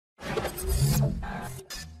พบ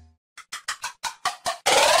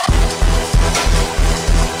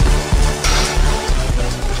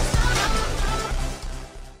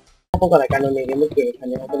กับรายการโนเนมเมื่อกี้ครั้ง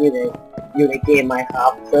นี้เราก็อยู่ในเกม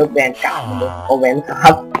Minecraft เซิร์ฟแบนการ์ดโอเวนครั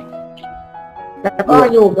บแล้วก็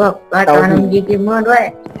อยู่กับรายการ OMG Gamer ด้วย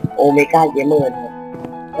โอเมก้าเกมเมอร์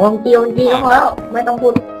OMG ก็พอแล้วไม่ต้องพู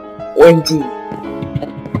ด OMG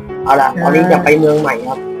เอาล่ะตอนนี้จะไปเมืองใหม่ค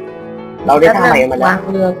รับเราได้ท่าใหม่มาแล้ววาง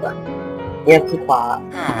เรือก่อนเนี่ยที่ขวา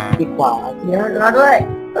เดี๋ยวรอด้วย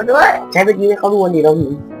ใช้ตะกี้ให้เขาดูวันนี้เราหนี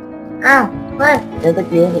อ้าวเฮ้ยใช้ตะ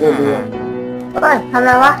กี้ให้เขาดูเฮ้ยทำอะไ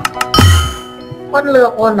รวะคนเรือ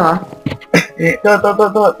คนเหรอโ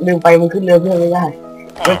ทษลืมไปมันขึ้นเรือเพื่อนไม่ได้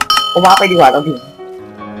เอาว้าไปดีกว่าต้องถึง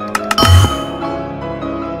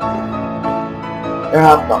นะค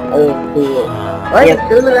รับคือเฮ้ย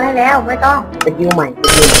ซื้อเรือให้แล้วไม่ต้องตะกี้ใหม่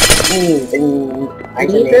นี่เป็นไอ้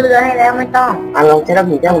นี่ซื้อเรือให้แล้วไม่ต้องเราใช้ต้อง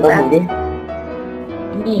ถึงเจ้าของต้องถึงดิ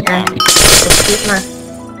นี่คลิปมา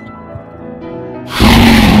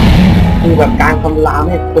คือแบบการคำราม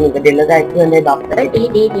ให้คนกระเด็นแล้วได้เพื่อนได้ดับ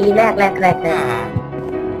ดีแรก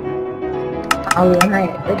เอาเรือให้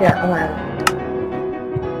เดี๋ยวเอามา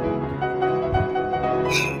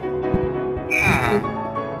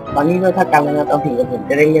ตอนนี้ด้วยถ้ากันนะครับเอาถึงกับผม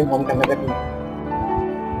จะได้เลี้ยงพร้อมกันแล้วก็ดี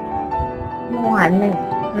เมื่อวานเนี่ย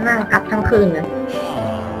นั่งอัพทั้งคืนนะ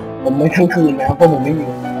ผมไม่ทั้งคืนนะเพราะผมไม่อยู่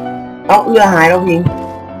เอาเรือหายแล้วพิง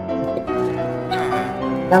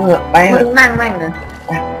นั่งเหอะไปเหอะนั่งแม่งเลย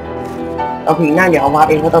เอาพิงนั่งเดี๋ยวเอาวาร์ป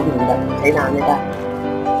เองเพราะตัวพิงแบบใช้นานไม่ได้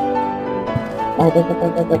ไป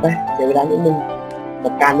เดี๋ยวเวลานิดนึงกั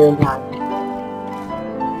บการเดินทาง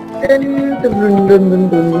ใ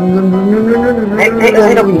ห้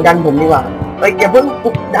เราพิงดันผมดีกว่าอย่าเพิ่งปลุ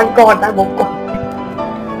กดันก่อนผมก่อน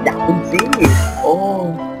อยากคุณสิโอ้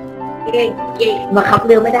มาขับเ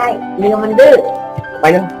รือไม่ได้เรือมันดื้อไป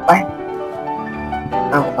เลยไป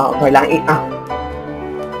เอาถอยหลังอีก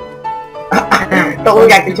ตกลง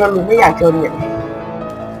อยากจะชนหรือไม่อยากชนเนี่ย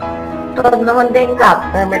ชนแล้วมันเด้งกลับ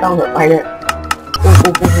ไม่ต้องเถอะไปเลย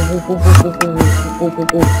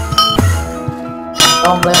ตร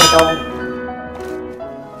งเลยตรง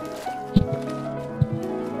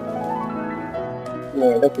เนี่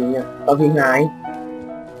ยเราพิงเนี่ยเราพิงหาย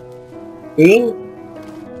พิง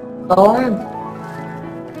ตรง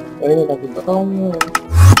เราพิงตรง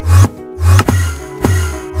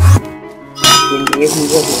กินดีพิง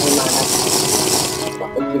เยอะถึงให้มาครับบอก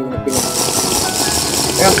ไปกินไม่ต้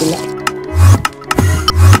องกินแล้ว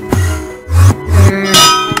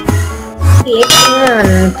เก็บเงิน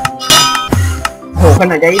โหข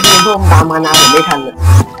นาดจะยิ่งเพิ่มตามมานาผมไม่ทันเลย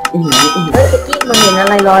เฮ้ยตะกี้มันเห็นอะ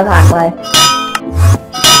ไรลอยผ่านไป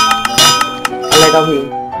อะไรต่อพี่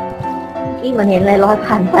กี้มันเห็นอะไรลอย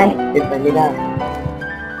ผ่านไปเป็นไปไม่ได้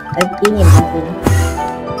ไอ้กี้เห็นจริง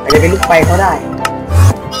อาจจะเป็นลูกไฟเขาได้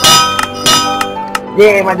เย่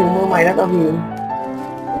มาถึงมือใหม่แล้วต่อพี่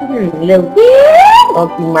เร็วจิ๊บเรา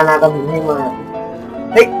กินมานาต่อพี่ให้มา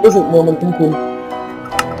เฮ้ยรู้สึกมือมันคุ้น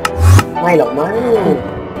ไม่หรอกมั้ง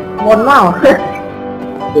วนว่า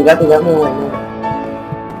ถูกแล้วมือใหม่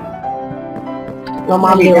เราม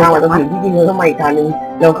าผิดทางต่อพี่ที่จริงเราต้องมาอีกทางนึง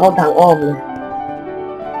เราเข้าทางอ้อมเลย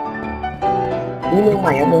นี่มือให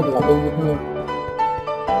ม่ครับมือของเราเป็นยี่ห้อ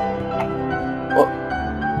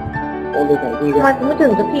โอ้ดูแผนที่ด้วยมันไม่ถึ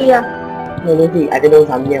งสักทีอะไม่รู้สิอาจจะโดน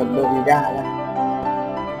สามเหลี่ยมโดนวีด้าแล้ว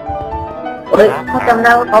เขาจำไ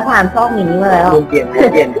ด้ว่าเขาผ่านซอกหินนี้มาแล้วเปลี่ยน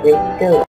เจอ